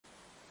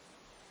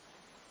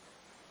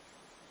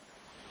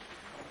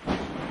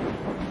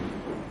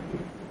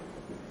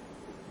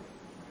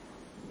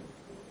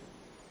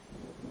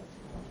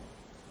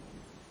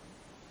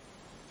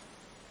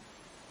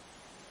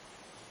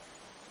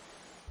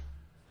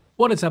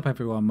What is up,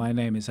 everyone? My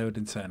name is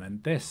Odinson,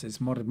 and this is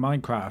Modded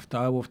Minecraft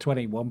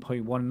DW20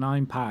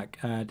 1.19 pack.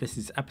 This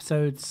is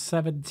episode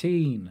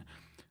 17,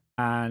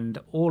 and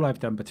all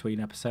I've done between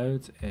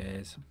episodes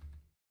is,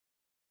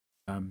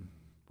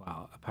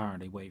 well,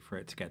 apparently wait for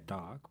it to get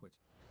dark, which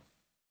is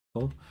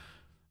cool.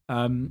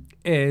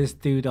 Is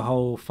do the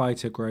whole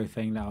fighter grow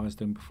thing that I was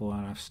doing before,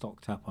 and I've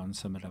stocked up on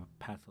some of the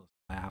petals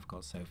I have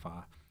got so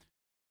far.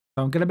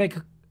 So I'm gonna make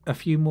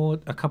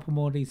a couple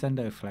more of these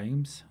endo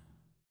flames.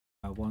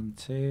 1,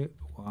 2,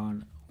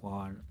 1,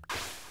 1,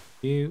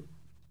 few.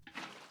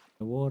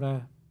 The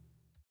water.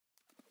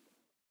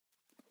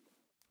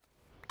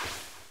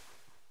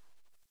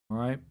 All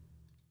right,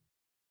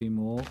 2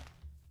 more.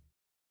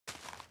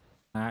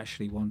 I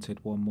actually wanted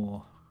 1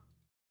 more,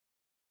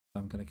 so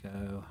I'm gonna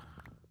go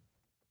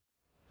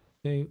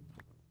 2,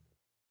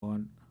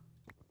 1.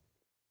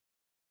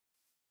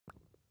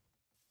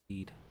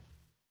 Seed.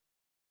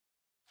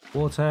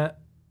 Water,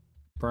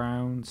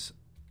 browns,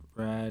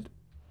 red,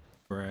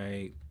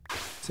 grey,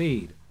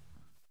 seed.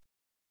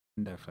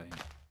 Endo flame.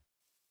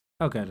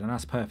 Oh, good, and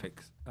that's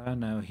perfect. Oh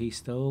no, he's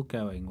still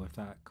going with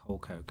that coal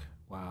coke.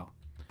 Wow,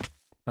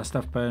 that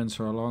stuff burns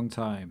for a long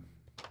time.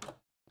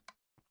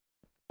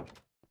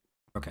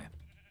 Okay.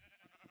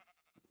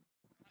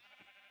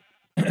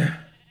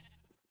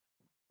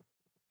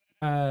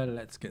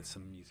 Let's get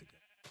some music.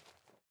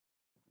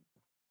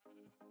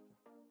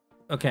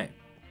 Okay.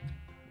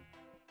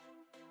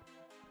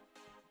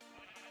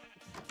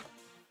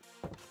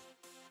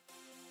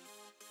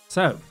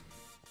 So,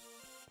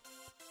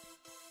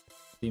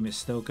 team is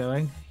still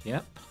going.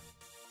 Yep.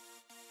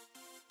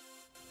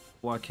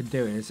 What I can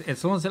do is,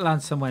 as long as it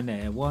lands somewhere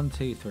near 1,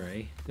 2,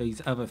 3,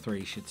 these other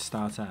 3 should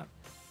start up.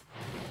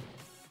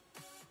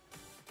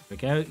 There we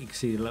go. You can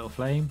see the little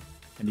flame,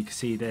 and you can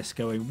see this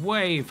going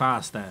way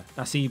faster.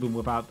 That's even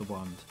without the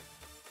wand.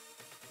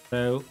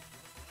 So,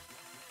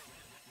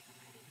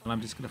 and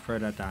I'm just going to throw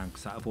that down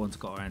because that other one's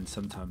got to end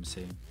sometime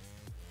soon.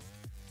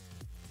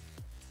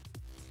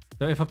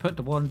 So if I put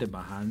the wand in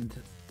my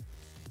hand,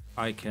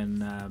 I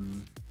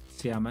can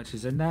see how much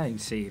is in there. You can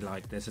see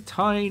like there's a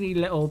tiny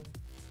little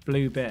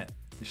blue bit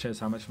that shows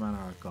how much mana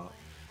I've got.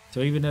 So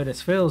even though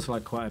this feels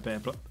like quite a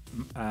bit of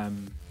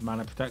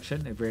mana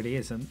production, it really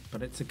isn't,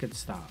 but it's a good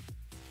start.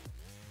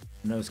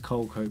 And those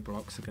coal coat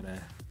blocks are going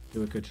to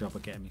do a good job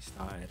of getting me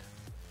started.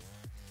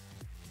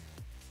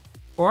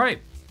 Alright,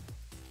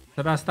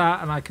 so that's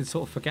that, and I can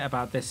sort of forget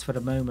about this for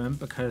the moment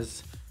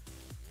because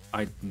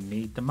I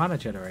need the mana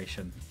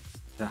generation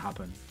to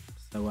happen.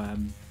 So I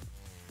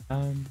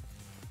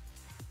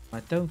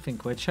don't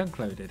think we're chunk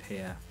loaded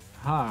here.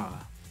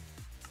 Ha!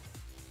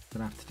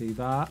 Gonna have to do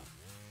that.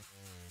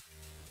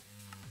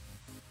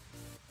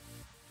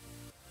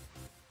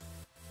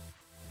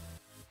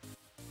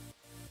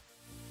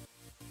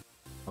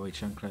 Are we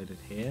chunk loaded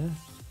here?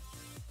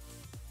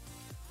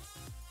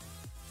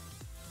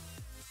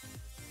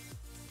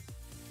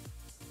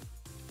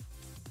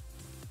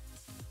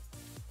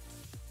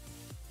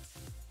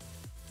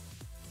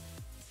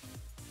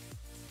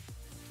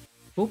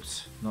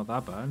 Oops, not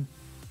that bad.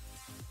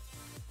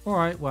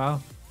 Alright,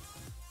 well.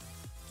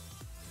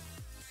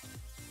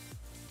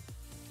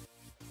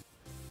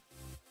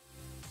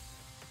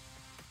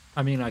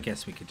 I mean, I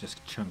guess we could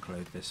just chunk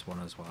load this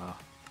one as well.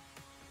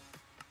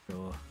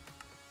 Sure.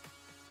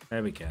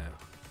 There we go.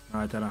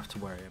 I don't have to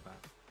worry about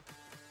it.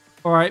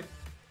 Alright,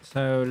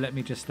 so let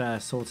me just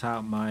sort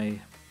out my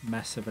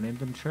mess of an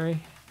inventory.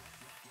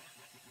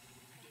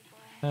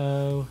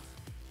 So,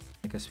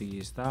 I guess we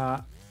use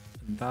that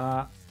and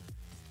that.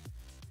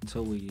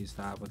 Until we use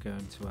that, we're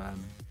going to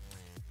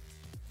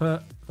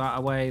put that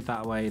away,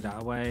 that away,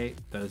 that away,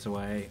 those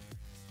away.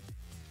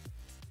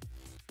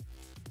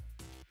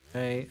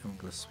 Okay, I'm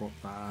going to swap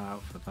that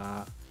out for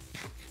that.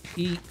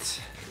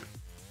 Eat.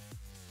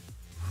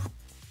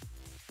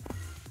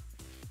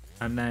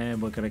 And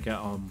then we're going to get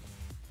on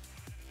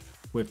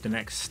with the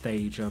next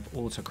stage of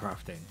auto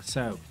crafting.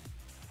 So,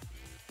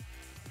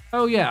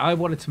 oh yeah, I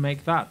wanted to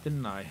make that,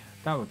 didn't I?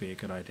 That would be a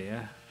good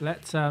idea.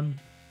 Let's, so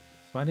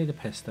I need a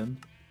piston.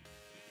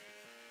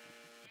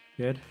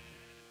 Good.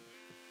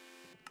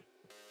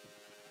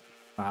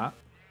 That.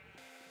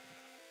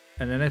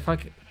 And then if I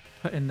could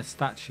put in the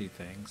statue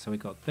thing, so we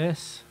got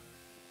this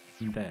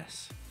and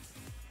this.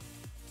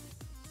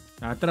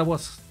 Now I don't know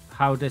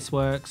how this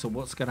works or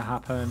what's going to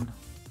happen.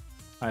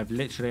 I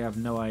literally have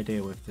no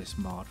idea with this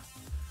mod.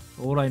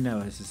 All I know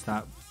is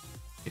that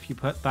if you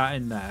put that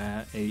in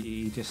there,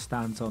 it just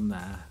stands on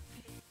there.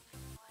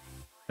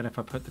 And if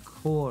I put the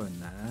core in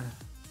there,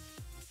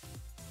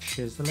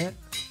 chisel it.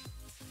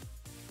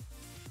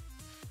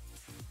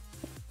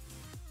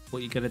 What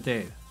are you gonna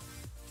do?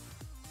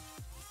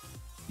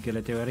 You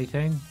gonna do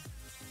anything?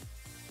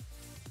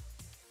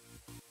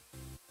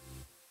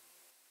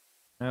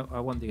 No, I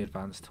want the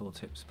advanced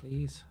tooltips,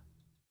 please.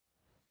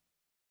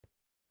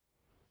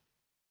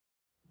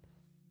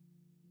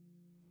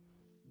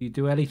 You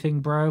do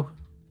anything, bro?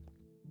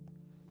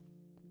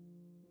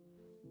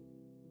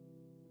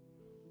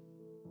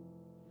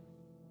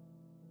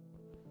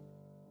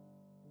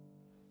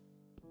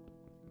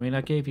 I mean,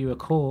 I gave you a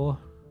core.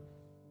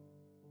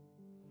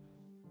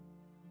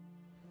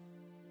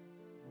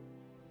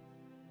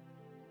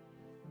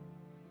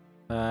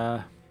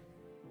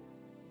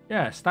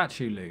 Yeah,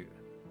 statue loot.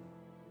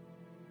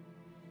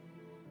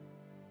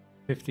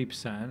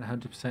 50%,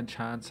 100%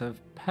 chance of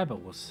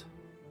pebbles.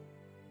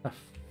 The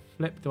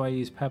flip do I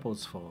use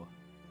pebbles for?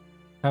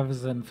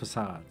 Pebbles and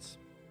facades.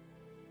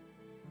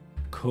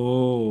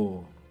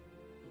 Cool.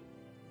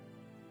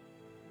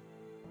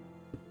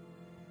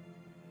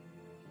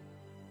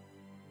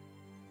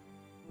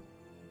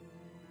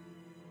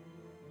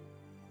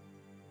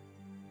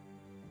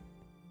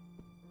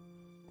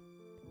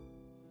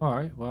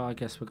 Alright, well, I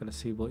guess we're going to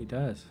see what he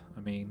does.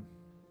 I mean...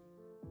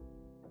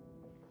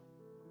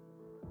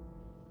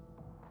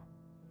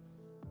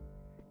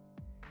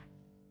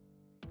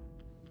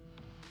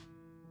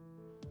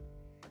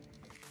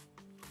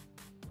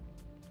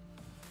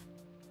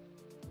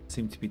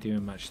 seem to be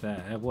doing much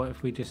there. What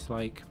if we just,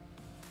 like...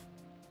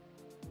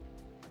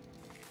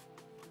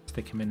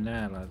 stick him in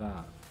there like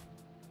that?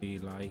 We,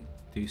 like,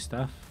 do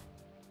stuff?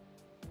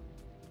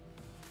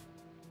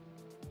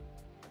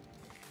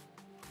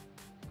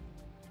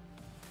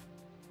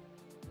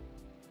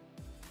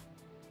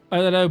 I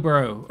don't know,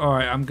 bro.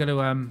 Alright, I'm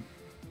gonna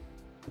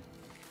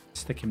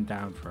stick him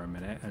down for a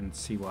minute and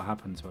see what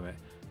happens with it.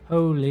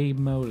 Holy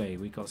moly,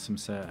 we got some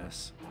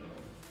S.T.A.T.U.E.S.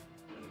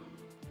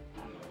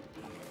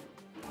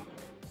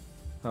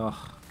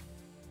 Oh.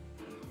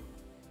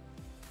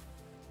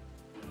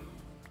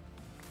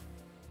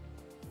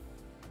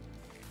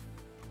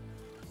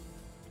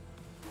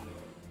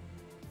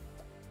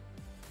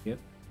 Yep.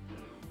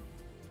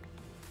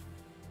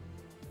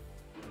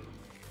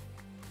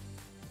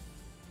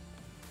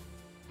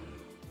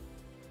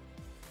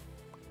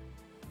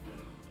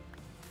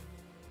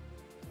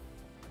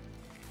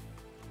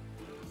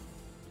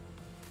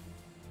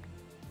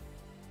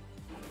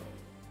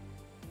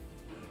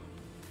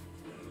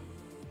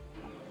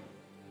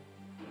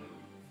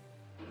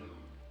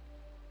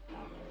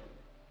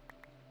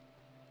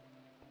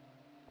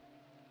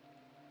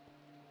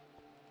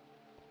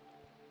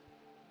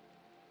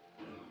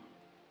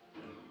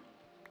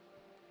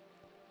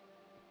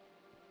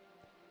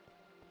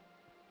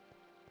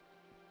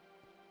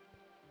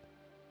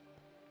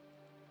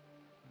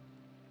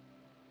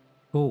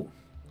 Cool.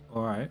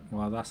 Alright,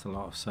 well that's a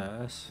lot of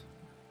S.T.A.T.U.E.S.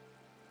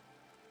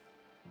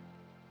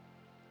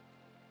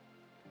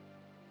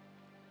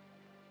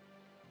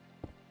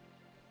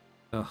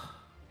 Ugh.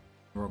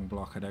 Wrong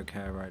block, I don't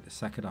care. Right, a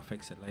second, I'll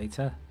fix it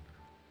later.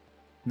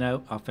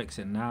 No, I'll fix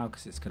it now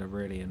because it's going to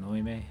really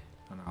annoy me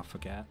and I'll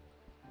forget.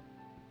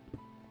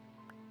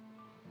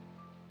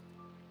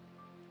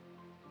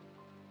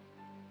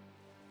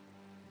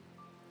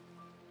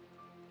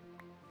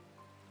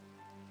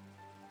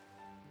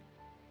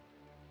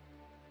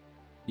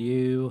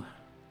 You.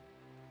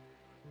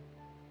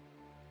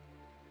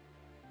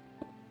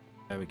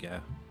 There we go.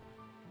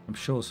 I'm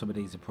sure some of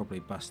these are probably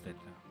busted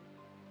now.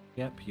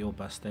 Yep, you're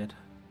busted.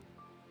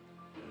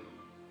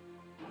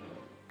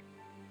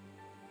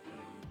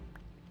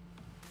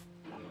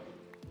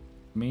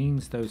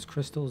 Means those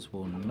crystals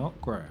will not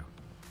grow.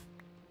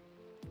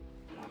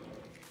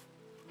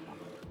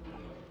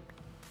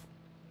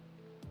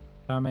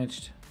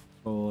 Damaged,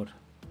 flawed,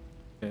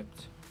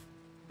 chipped,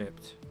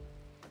 chipped,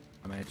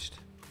 damaged,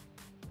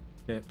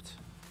 chipped,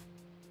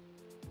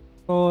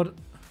 flawed,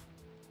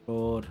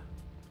 flawed,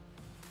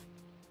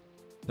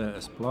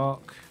 S.T.A.T.U.E.S.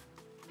 block.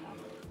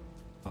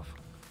 Oh,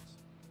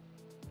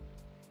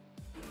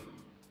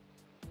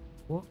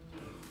 what?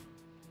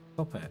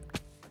 Stop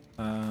it.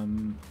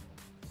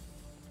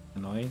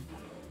 Annoying.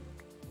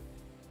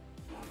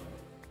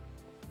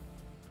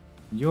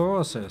 You're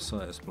also a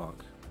S.T.A.T.U.E.S.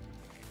 block.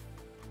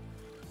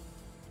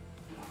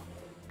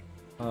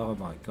 Oh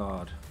my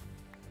god.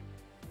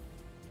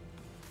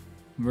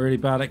 I'm really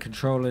bad at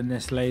controlling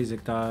this laser,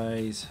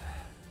 guys.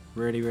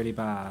 Really, really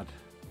bad.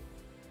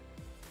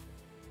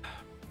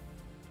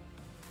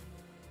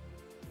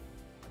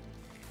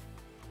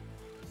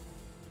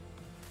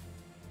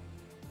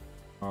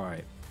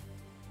 Alright.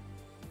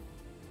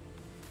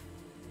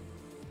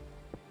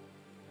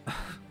 Of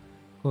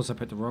course I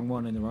put the wrong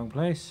one in the wrong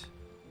place.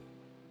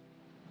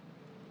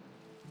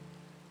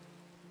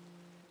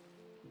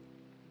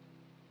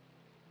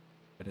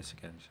 Try this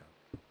again, shall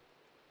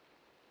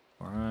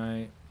we?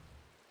 Alright.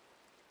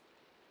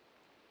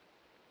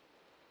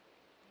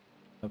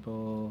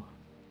 Double.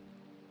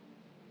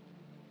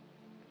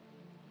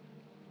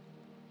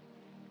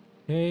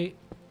 Okay.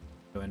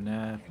 Go in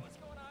there.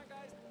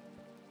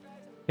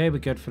 Okay, we're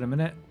good for the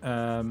minute.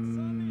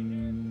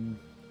 Can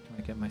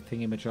I get my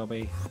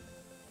thingy-majobby?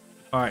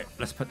 Alright,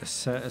 let's put the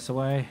S.T.A.T.U.E.S.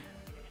 away.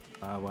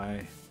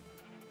 Away.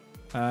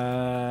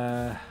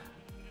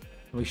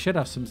 We should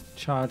have some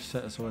charged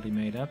S.T.A.T.U.E.S. already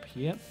made up.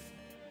 Yep.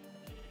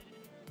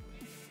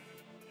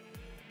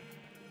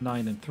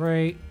 9 and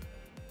 3.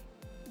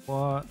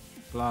 What?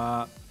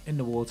 Blah. In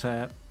the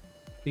water.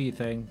 Do your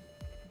thing.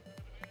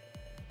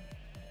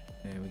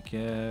 There we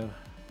go.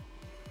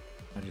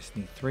 I just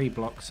need 3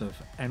 blocks of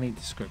any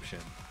description.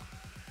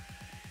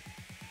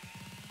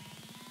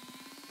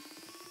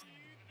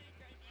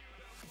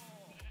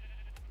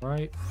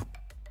 Right.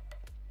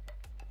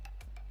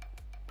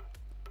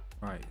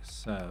 Right,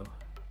 so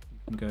you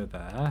can go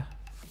there.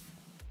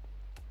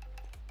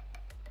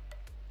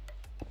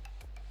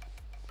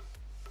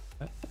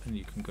 And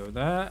you can go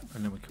there,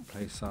 and then we can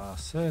place our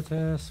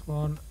Certus.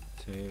 1,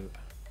 2,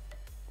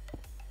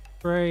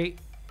 3.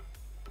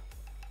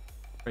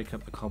 Break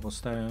up the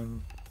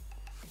cobblestone.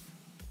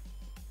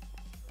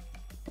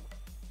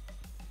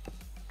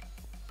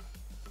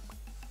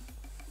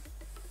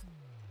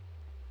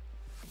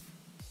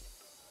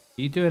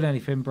 You doing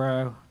anything,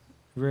 bro?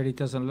 It really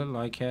doesn't look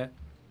like it.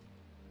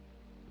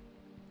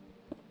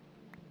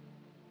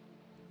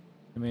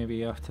 Maybe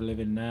you have to live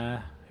in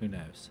there. Who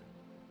knows?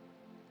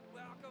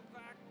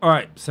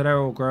 Alright, so they're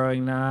all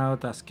growing now.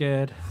 That's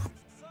good.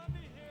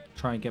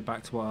 Try and get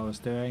back to what I was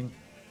doing.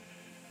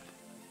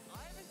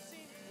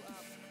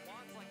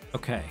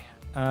 Okay.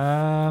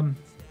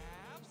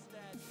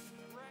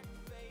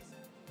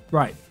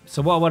 Right.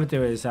 So what I want to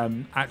do is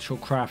actual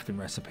crafting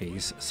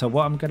recipes. So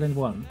what I'm going to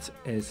want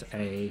is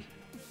a...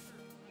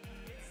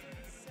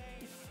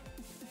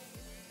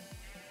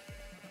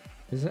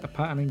 Is it a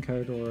patterning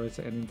code or is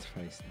it an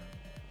interface now?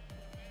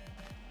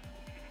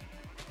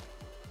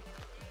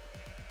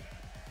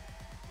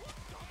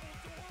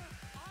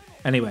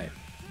 Anyway,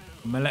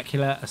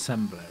 molecular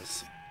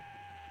assemblers.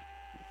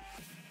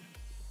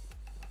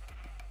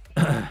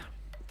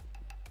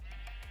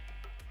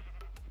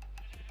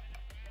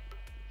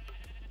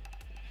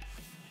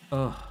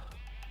 Oh,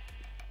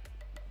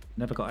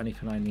 never got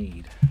anything I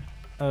need.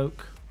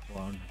 Oak,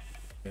 1,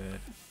 good.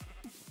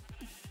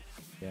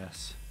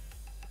 Yes.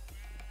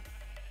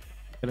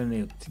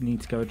 Gonna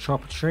need to go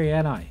chop a tree,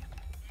 ain't I?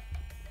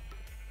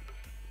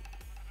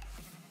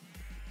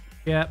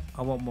 Yep,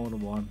 I want more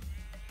than one.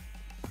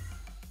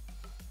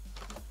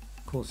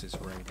 Of course it's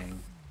raining.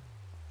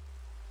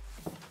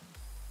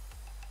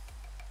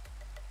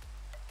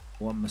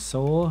 Want my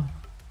saw.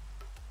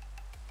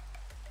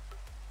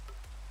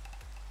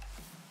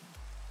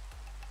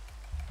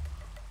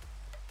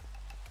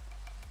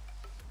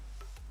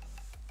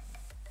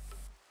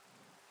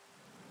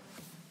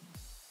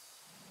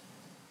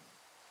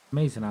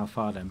 Amazing how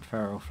far them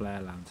feral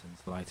flare lanterns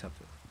light up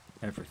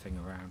everything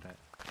around it.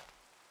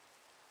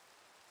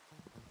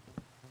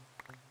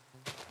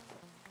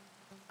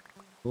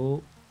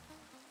 Oh.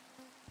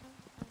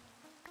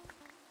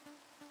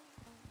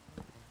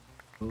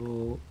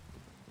 Oh.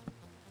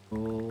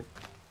 Oh.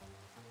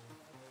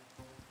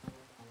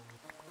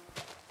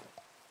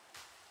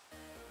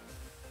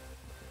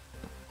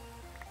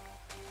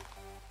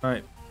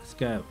 Alright, let's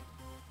go.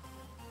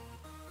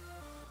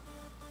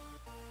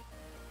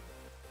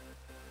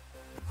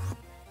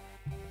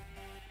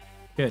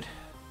 Good.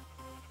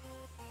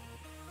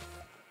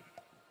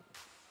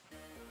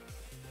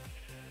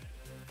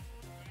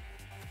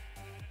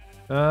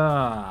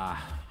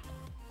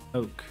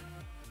 Oak.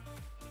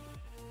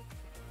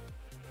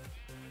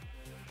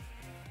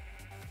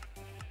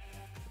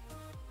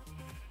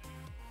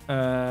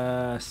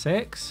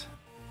 Six.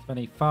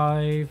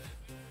 25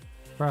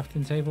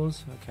 crafting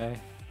tables. Okay.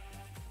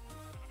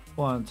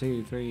 1,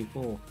 2, 3,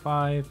 4,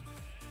 5.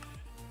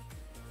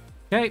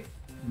 Okay.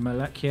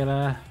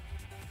 Molecular.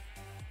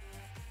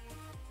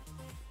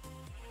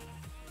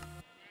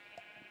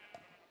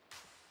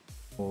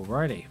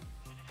 Alrighty.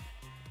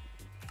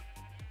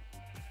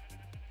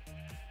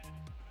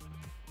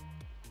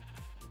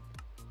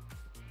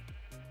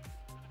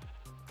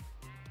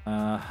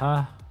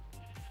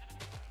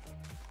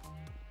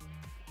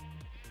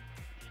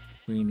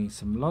 We need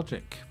some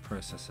logic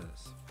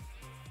processors.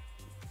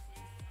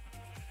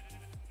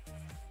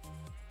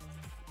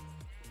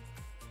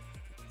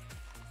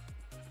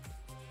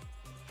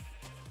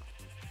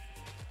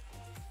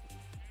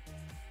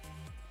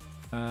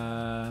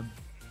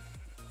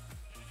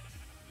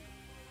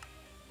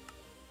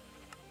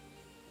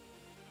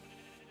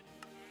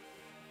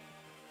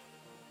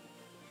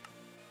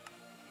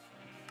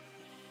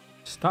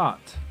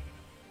 Start.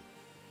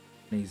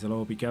 These will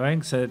all be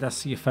going. So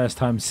that's your first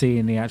time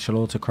seeing the actual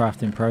auto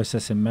crafting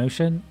process in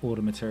motion. All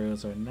the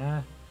materials are in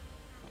there.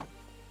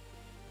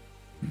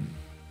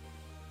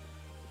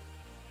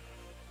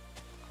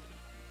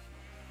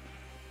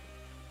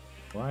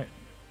 Right.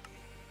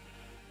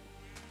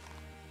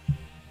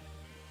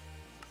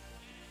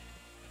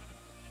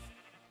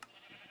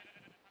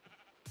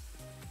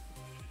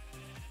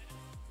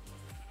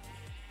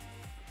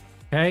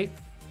 Okay.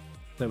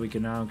 So we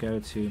can now go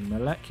to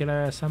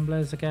molecular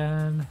assemblers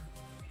again.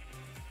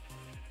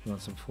 We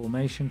want some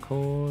formation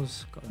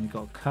cores. Only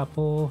got a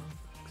couple.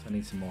 So I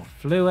need some more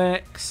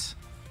fluix.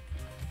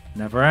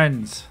 Never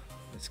ends,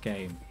 this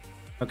game.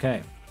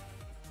 Okay.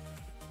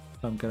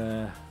 So I'm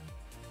gonna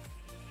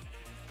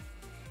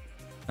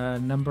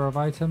number of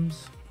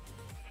items,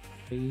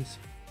 please.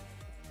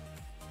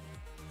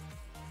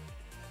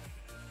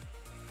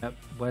 Yep.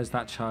 Where's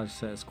that charge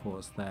Certus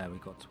quartz? There, we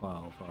got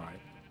 12. All right.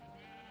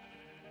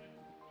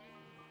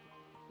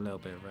 A little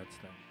bit of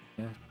redstone.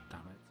 Yeah, damn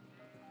it.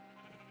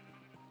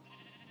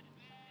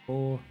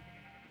 4.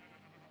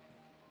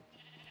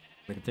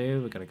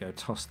 We're gonna go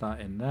toss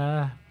that in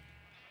there.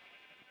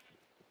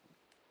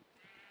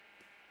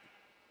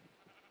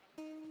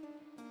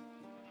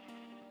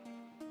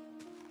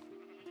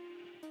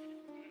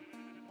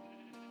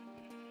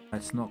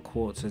 it's not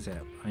quartz, is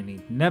it? I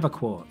need never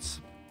quartz.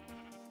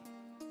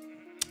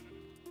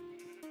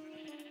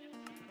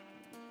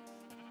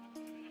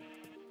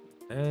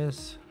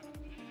 There's.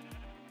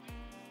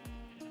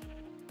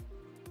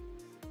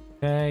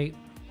 Okay.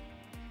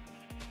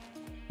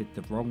 Did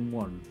the wrong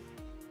one.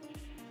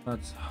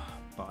 But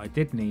I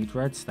did need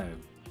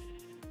redstone.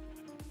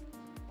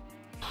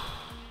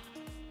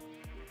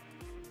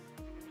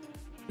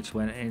 Which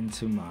went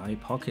into my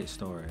pocket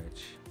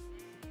storage.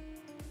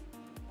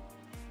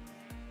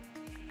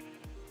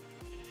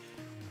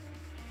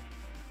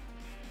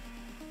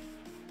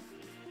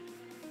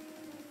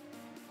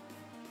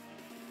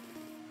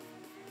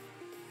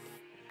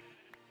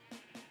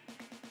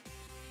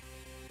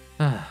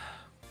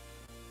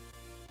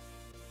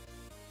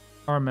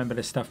 I'll remember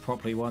this stuff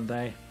properly one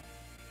day.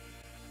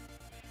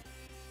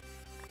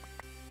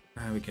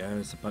 There we go,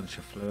 there's a bunch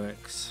of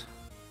fluics.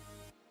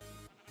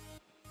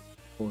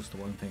 Of course, the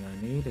one thing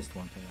I need is the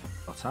one thing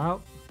I've got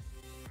out.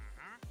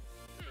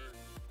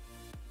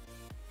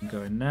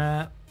 Go in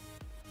there.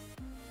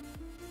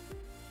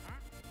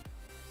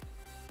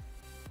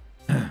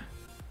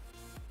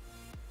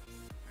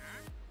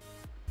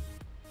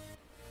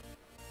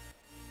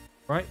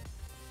 Right.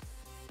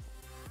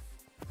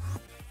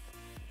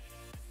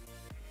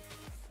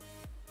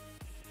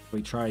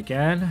 We try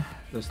again.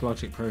 Those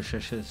logic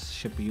processes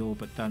should be all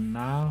but done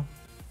now.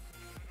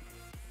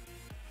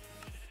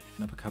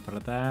 Another couple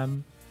of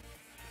them.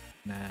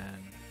 And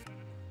then...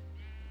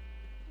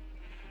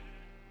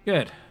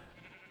 Good.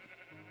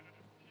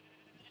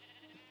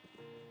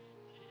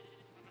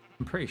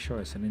 I'm pretty sure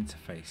it's an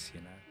interface, you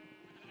know.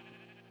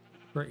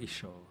 Pretty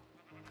sure.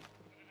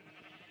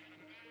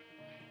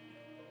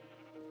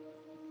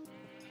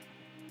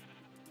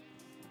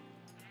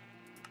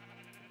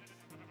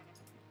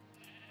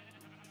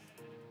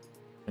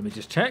 Let me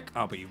just check.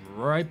 I'll be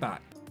right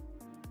back.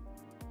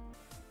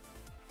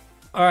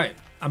 Alright,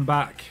 I'm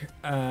back.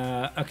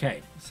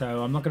 Okay,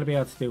 so I'm not going to be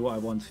able to do what I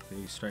want to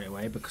do straight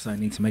away because I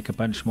need to make a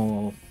bunch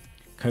more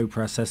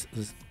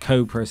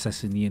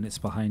co-processing units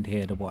behind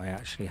here than what I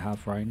actually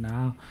have right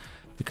now,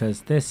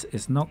 because this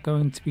is not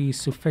going to be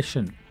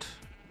sufficient.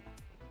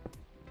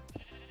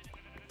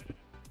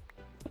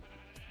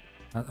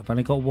 I've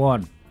only got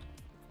one.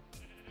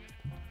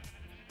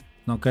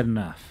 Not good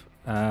enough.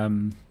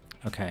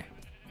 Okay.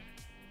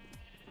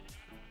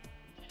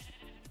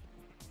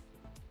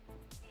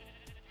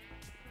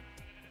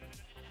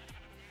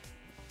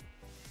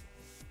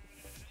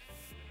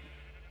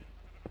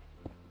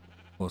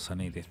 Also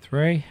needed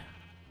 3.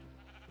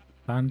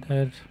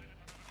 Standard.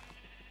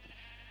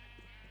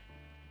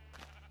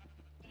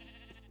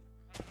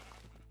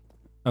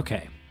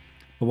 Okay.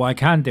 But what I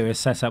can do is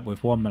set up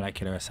with one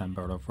molecular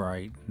assembler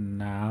right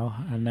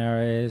now. And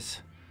there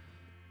is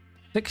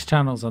 6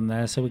 channels on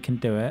there, so we can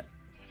do it.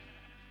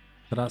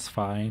 But that's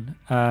fine.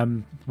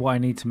 What I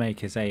need to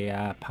make is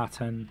a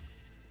pattern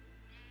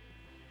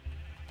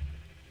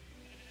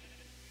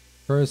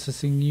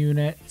processing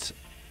unit.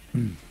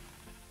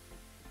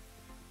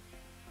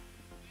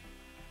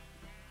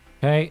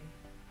 Okay,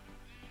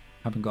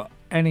 haven't got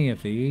any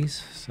of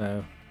these,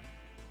 so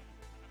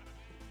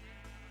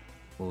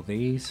all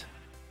these,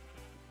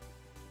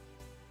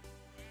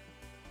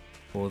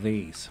 all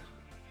these.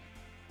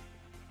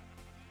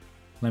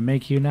 Can I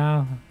make you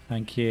now?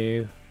 Thank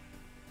you.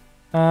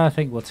 I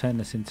think we'll turn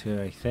this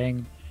into a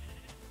thing.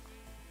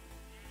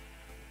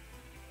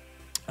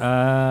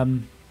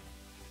 I'm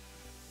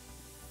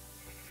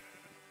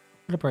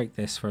gonna break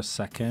this for a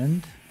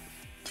second.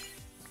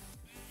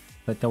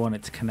 I don't want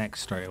it to connect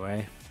straight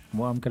away.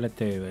 What I'm going to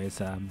do is,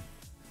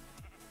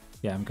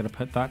 yeah, I'm going to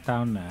put that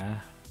down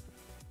there.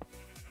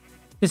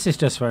 This is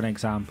just for an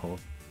example.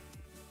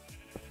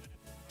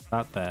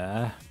 That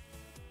there.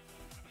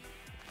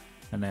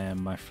 And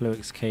then my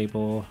fluix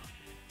cable.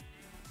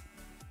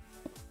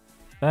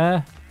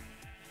 There.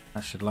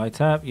 That should light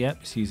up. Yep,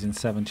 it's using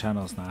 7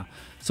 channels now.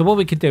 So what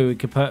we could do, we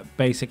could put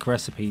basic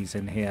recipes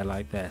in here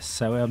like this.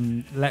 So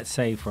let's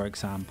say, for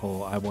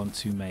example, I want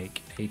to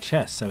make a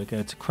chest. So we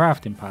go to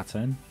crafting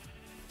pattern.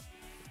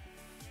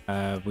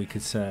 We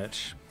could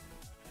search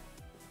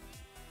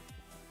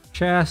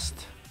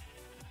chest.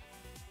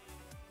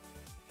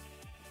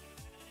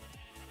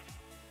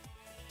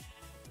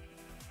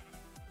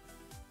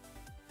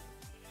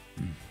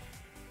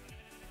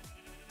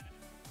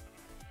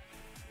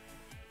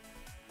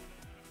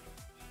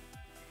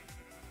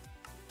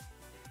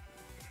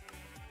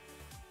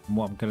 And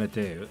what I'm going to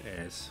do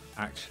is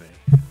actually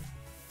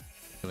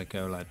going to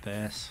go like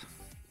this.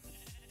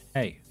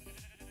 Hey.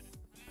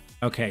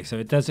 Okay, so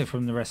it does it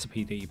from the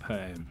recipe that you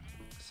put in.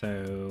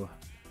 So,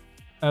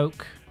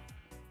 oak.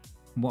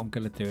 And what I'm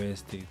going to do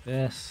is do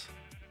this.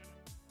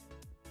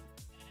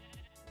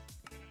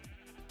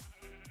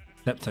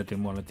 Except I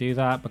didn't want to do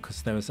that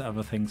because there was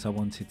other things I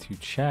wanted to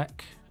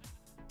check.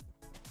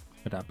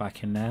 Put that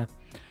back in there.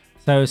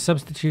 So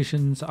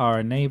substitutions are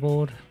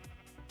enabled.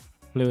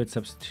 Fluid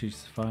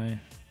substitutions fine.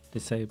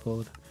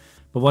 Disabled.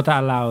 But what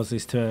that allows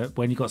is to,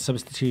 when you've got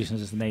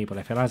substitutions as enabled,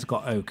 if it has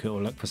got oak, it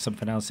will look for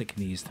something else it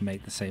can use to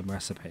make the same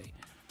recipe.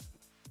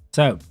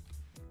 So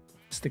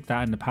stick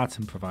that in the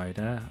pattern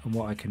provider, and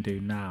what I can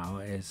do now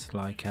is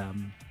like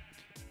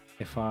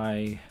if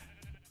I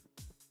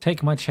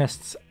take my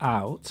chests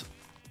out,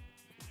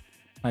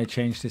 I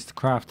change this to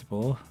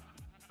craftable.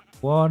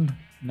 One,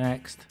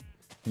 next,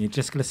 and you're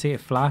just gonna see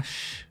it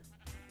flash.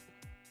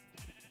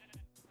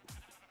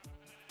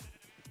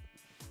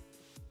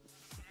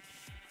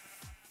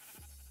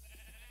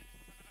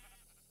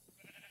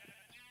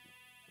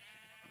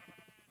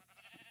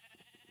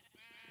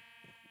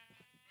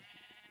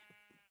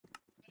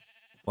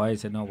 Why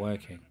is it not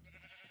working?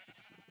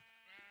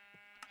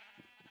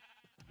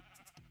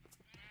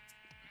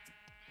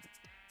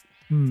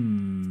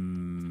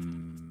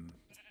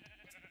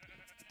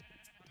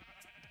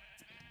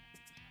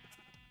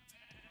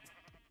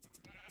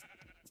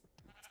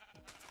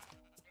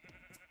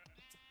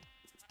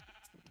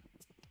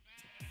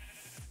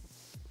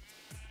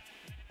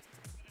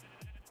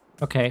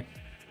 Okay.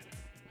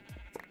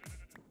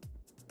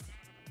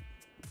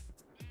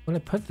 Well,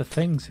 it put the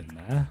things in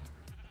there.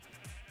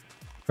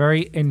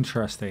 Very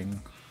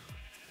interesting.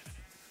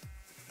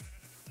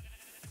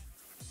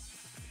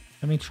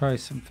 Let me try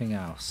something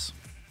else.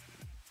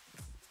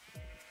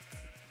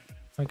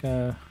 I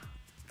go.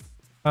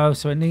 Oh,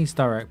 so it needs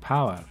direct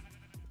power.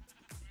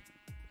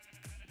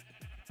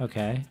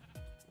 Okay.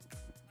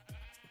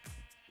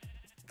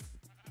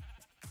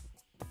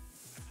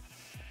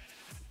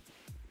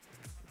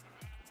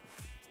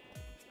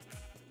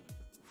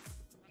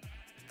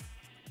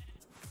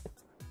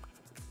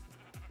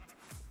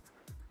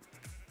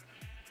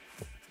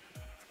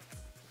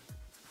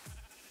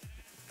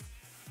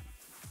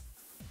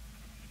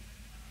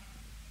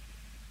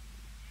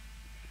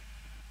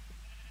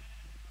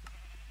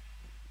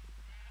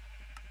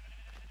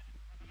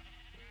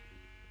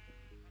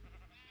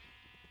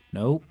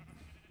 Nope.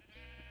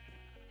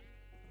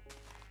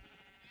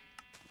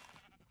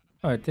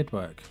 Oh, it did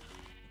work.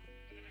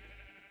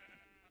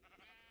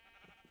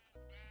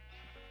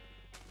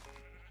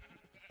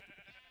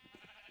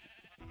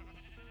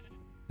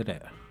 Did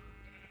it?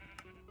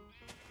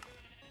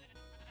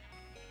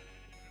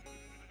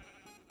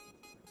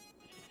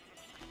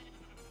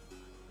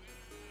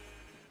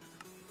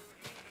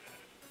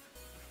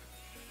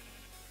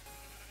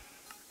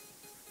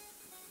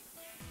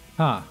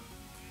 Huh.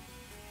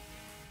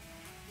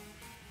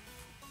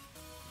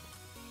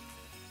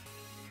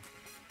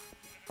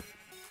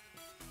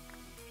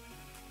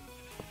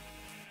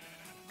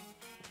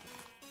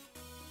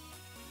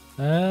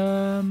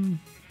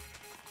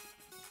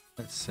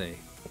 Let's see.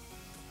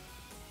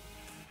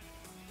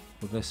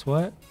 Will this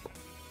work?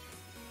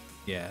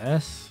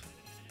 Yes.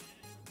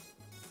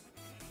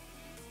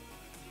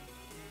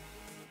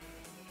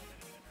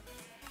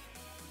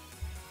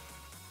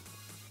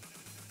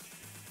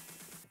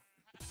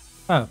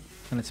 Oh,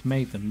 and it's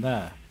made them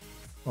there.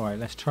 Alright,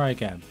 let's try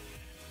again.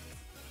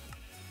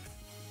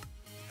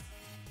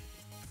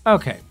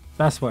 Okay,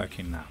 that's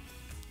working now.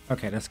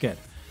 Okay, that's good.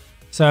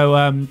 So,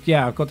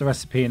 yeah, I've got the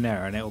recipe in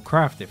there and it will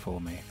craft it for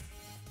me.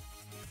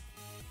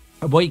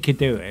 What you could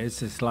do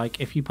is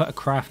like if you put a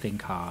crafting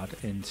card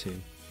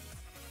into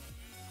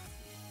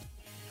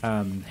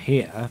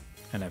here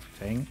and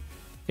everything,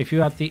 if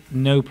you have the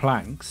no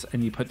planks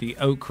and you put the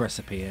oak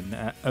recipe in,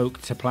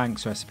 oak to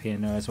planks recipe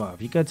in there as well.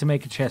 If you go to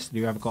make a chest and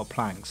you haven't got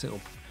planks,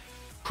 it'll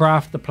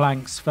craft the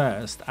planks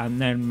first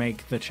and then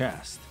make the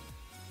chest.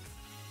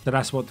 So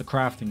that's what the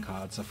crafting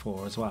cards are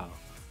for as well.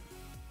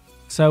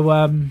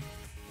 So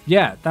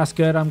yeah, that's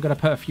good. I'm going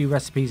to put a few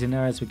recipes in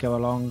there as we go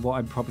along. What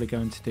I'm probably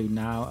going to do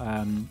now,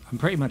 I'm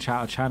pretty much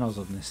out of channels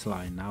on this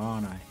line now,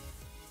 aren't I?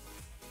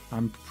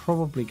 I'm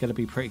probably going to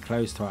be pretty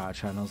close to out of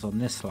channels on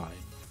this line,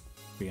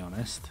 to be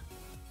honest,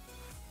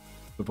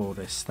 with all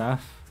this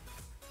stuff.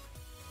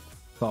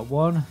 Got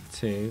 1,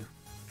 2,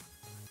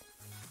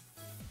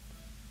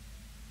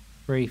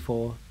 3,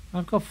 4.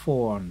 I've got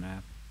 4 on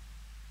there.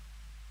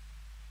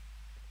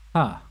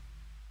 Huh.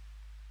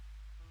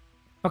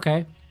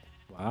 Okay.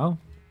 Well.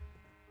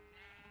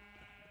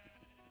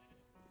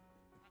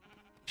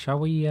 Shall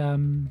we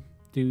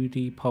do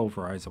the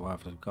pulverizer while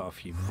I've got a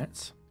few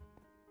minutes?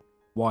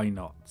 Why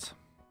not?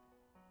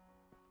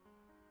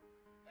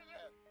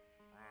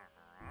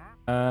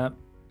 I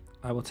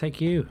will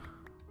take you,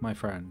 my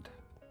friend.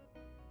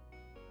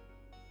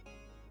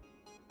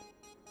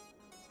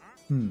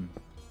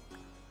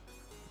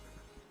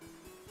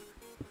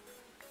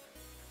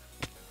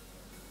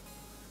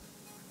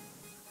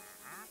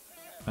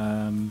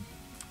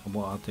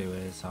 What I'll do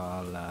is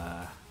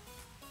I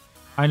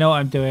know what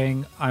I'm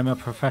doing. I'm a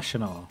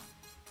professional.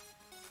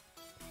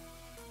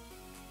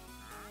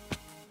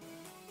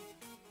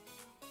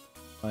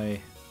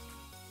 I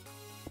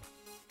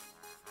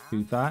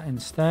do that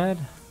instead.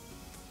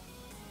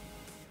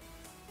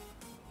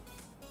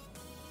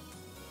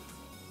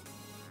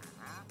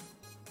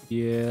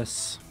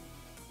 Yes.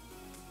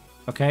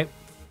 Okay.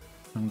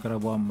 I'm gonna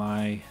want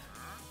my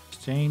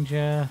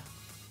exchanger.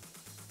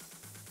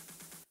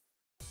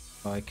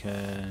 I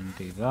can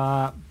do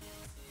that.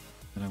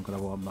 And I'm going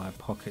to want my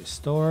pocket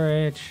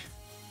storage.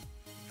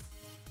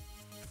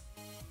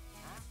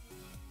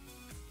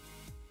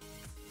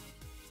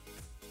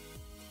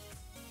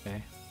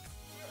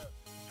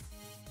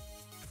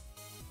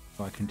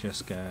 So I can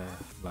just go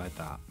like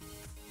that.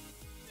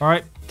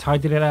 Alright,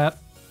 tidied it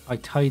up. I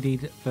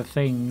tidied the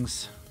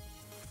things.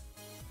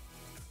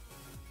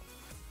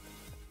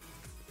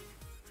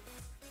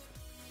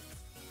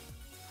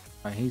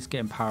 Right, he's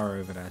getting power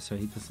over there, so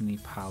he doesn't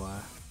need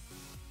power.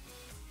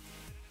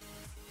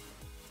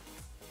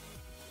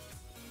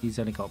 He's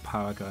only got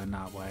power going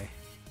that way.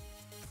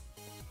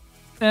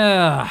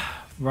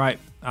 Right,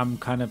 I'm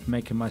kind of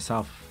making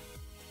myself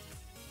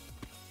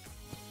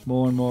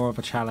more and more of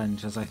a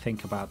challenge as I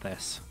think about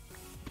this.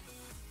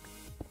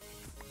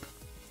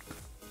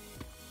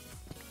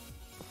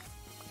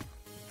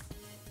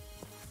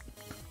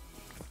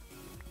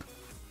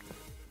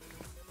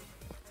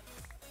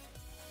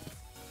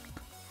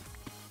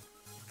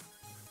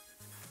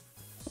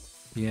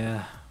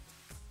 Yeah.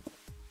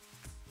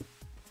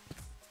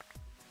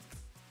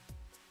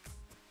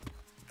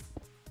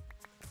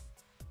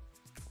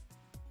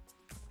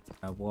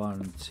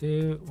 One,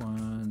 two,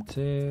 1,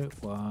 2,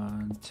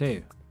 1,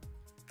 2.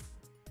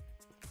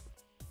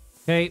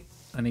 Okay,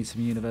 I need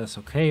some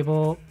universal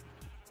cable.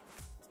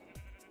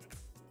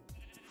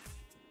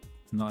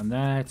 Not in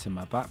there, it's in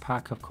my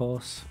backpack, of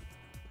course.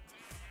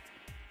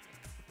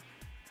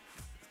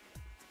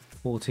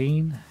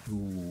 14.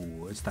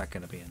 Ooh, is that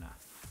going to be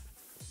enough?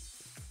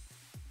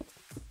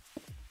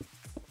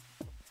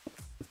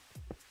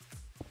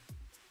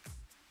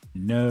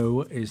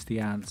 No is the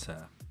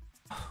answer.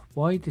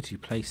 Why did you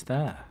place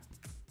there?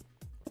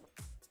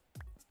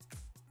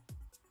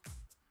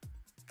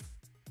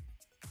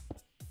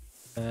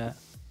 There,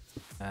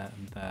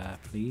 and there,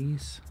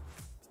 please.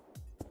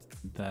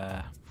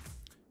 There.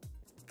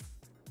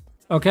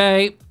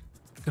 Okay,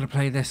 gonna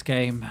play this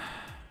game.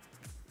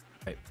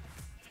 Okay.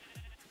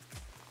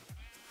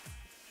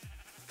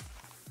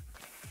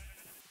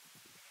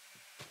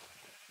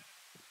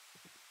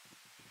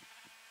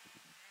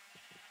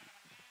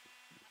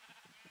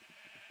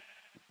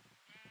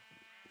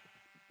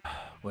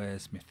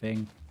 Where's my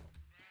thing?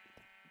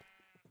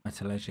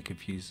 Metallurgic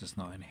confuser's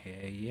not in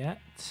here yet.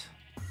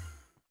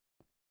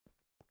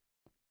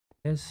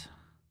 Is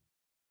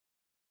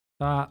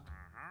that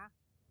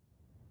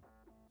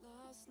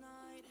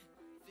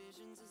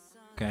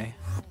okay?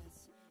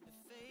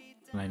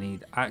 And I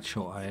need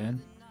actual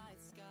iron.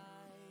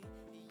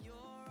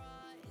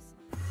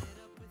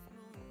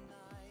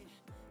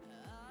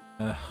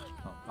 Not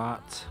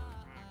that.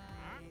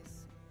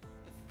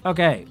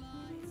 Okay.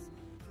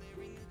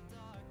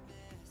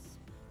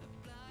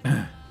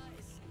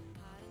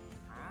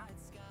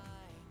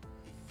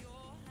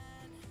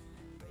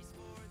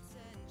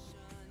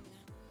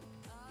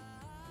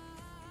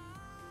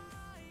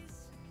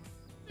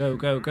 Go,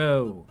 go,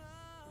 go.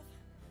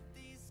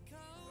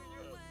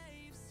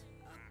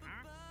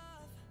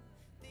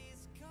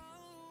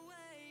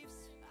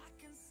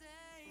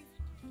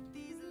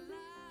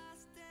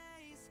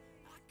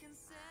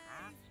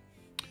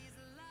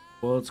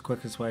 World's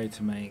quickest way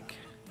to make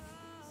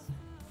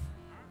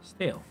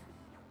steel.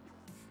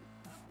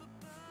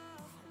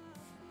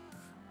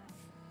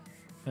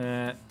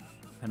 And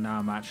now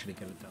I'm actually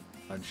going to dump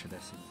a bunch of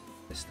this in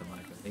the system,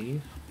 I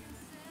believe.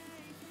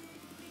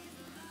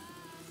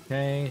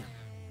 Okay.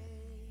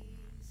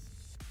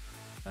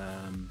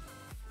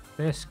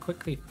 This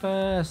quickly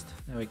first.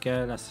 There we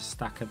go. That's a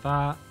stack of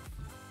that. I'm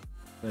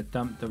going to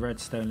dump the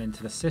redstone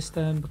into the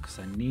system because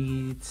I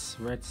need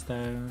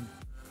redstone.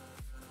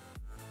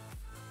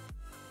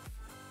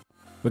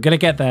 We're going to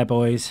get there,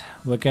 boys.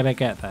 We're going to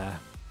get there.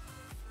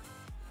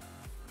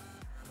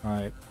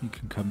 Alright, you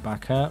can come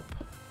back up.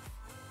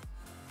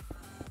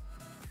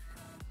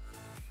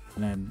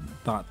 And then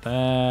that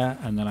there.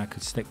 And then I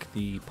could stick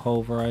the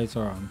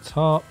pulverizer on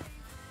top.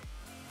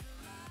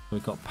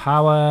 We've got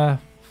power.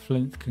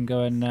 Flint can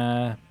go in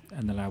there.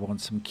 And then I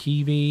want some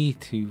kiwi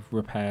to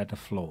repair the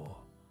floor.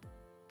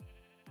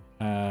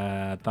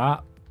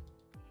 That.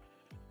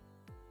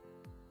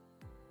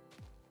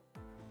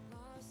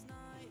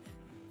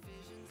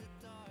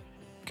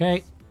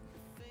 Okay.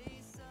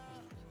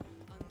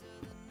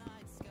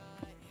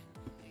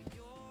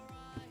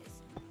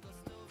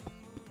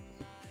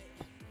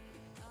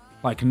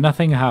 Like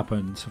nothing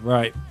happened.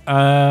 Right.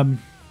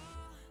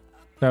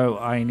 So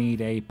I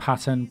need a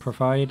pattern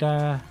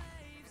provider.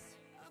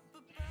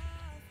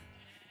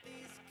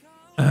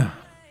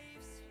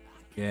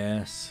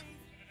 Yes.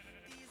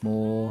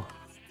 More.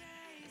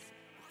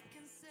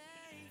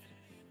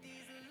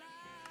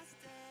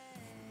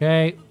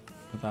 Okay.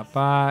 Put that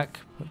back.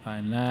 Put that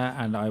in there.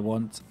 And I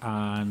want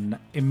an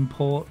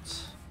import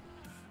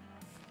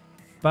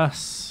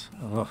bus.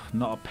 Oh,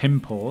 not a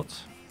pimport.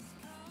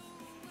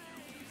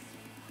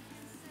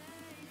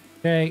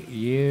 Okay,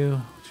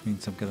 you. Which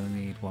means I'm going to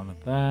need one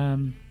of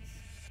them.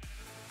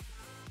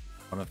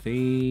 One of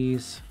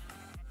these.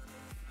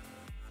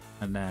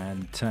 And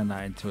then turn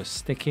that into a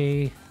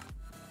sticky.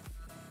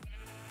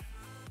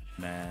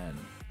 And then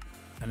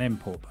an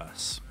import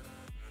bus.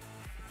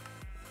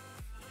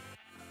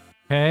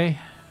 Okay.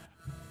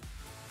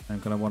 I'm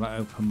going to want to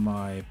open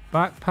my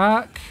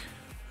backpack.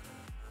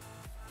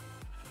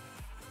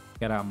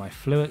 Get out my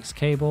Fluix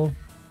cable.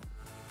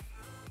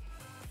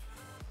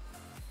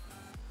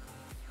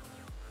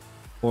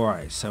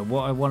 Alright, so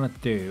what I want to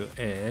do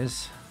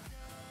is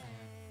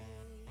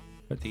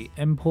put the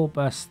import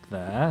bus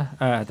there,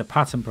 the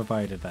pattern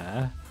provider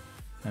there,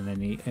 and then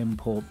the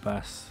import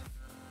bus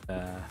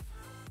there.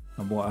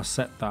 And what I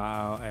set that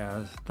out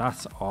as,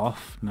 that's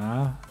off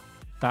now.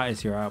 That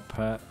is your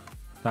output.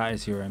 That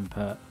is your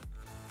input.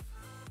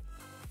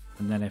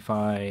 And then if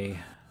I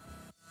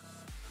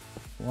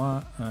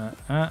like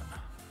that.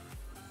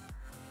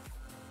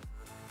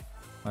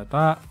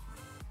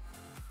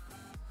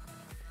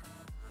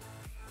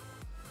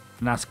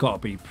 And that's got to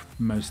be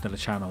most of the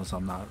channels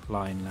on that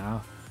line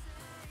now.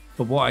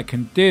 But what I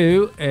can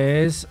do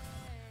is,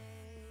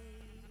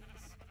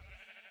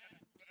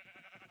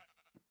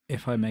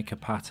 if I make a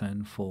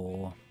pattern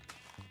for,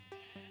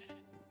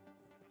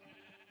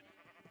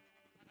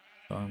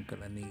 so I'm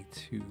going to need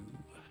to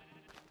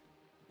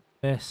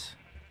this.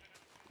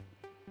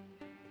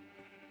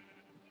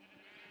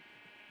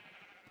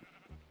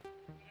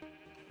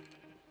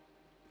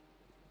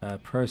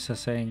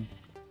 Processing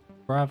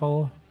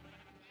gravel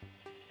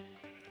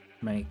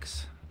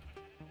makes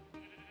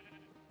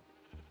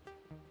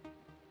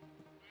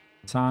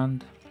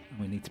sand.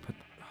 We need to put,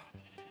 oh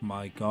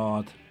my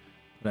god,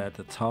 put it at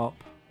the top.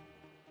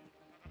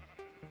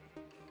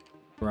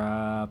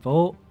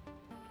 Gravel.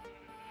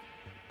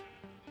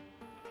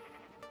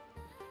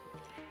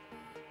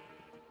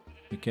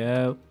 Here we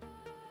go.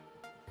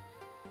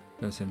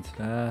 Goes into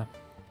there.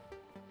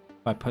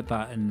 If I put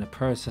that in the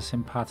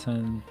processing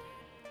pattern.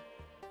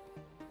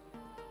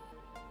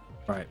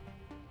 Right.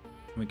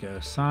 We go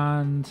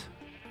sand.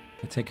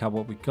 We take out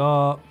what we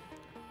got.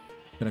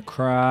 Gonna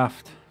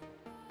craft.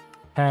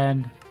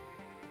 10.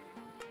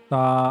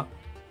 Start.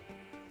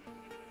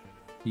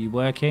 Are you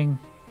working?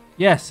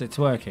 Yes, it's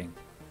working.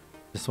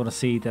 Just want to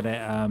see that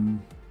it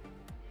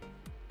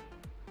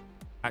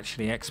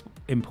actually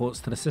imports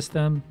to the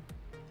system.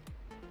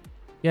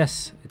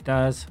 Yes, it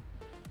does.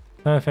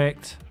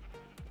 Perfect.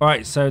 All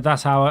right, so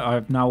that's how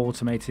I've now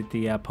automated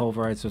the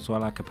pulverizer as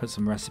well. I could put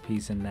some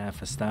recipes in there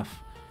for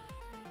stuff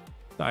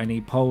that I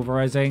need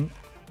pulverizing.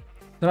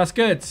 So that's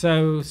good.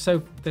 So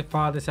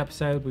far this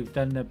episode, we've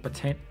done the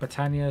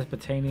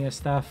Botania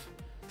stuff.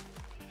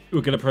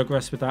 We're going to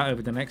progress with that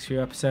over the next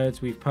few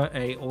episodes. We've put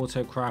a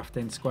auto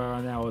crafting square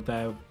on there,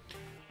 although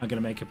I'm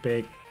going to make a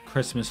big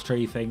Christmas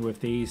tree thing with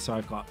these. So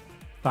I've got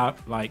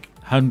about like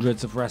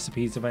hundreds of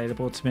recipes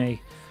available to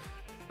me.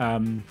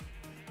 I'm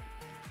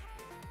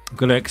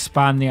going to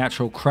expand the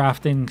actual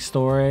crafting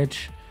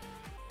storage.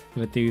 I'm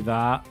going to do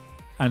that.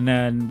 And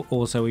then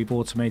also we've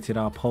automated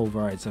our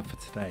pulverizer for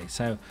today.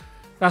 So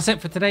that's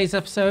it for today's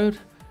episode.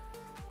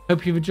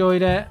 Hope you've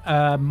enjoyed it.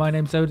 My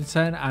name's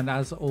Odinson, and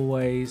as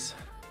always,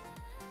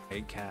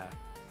 take care.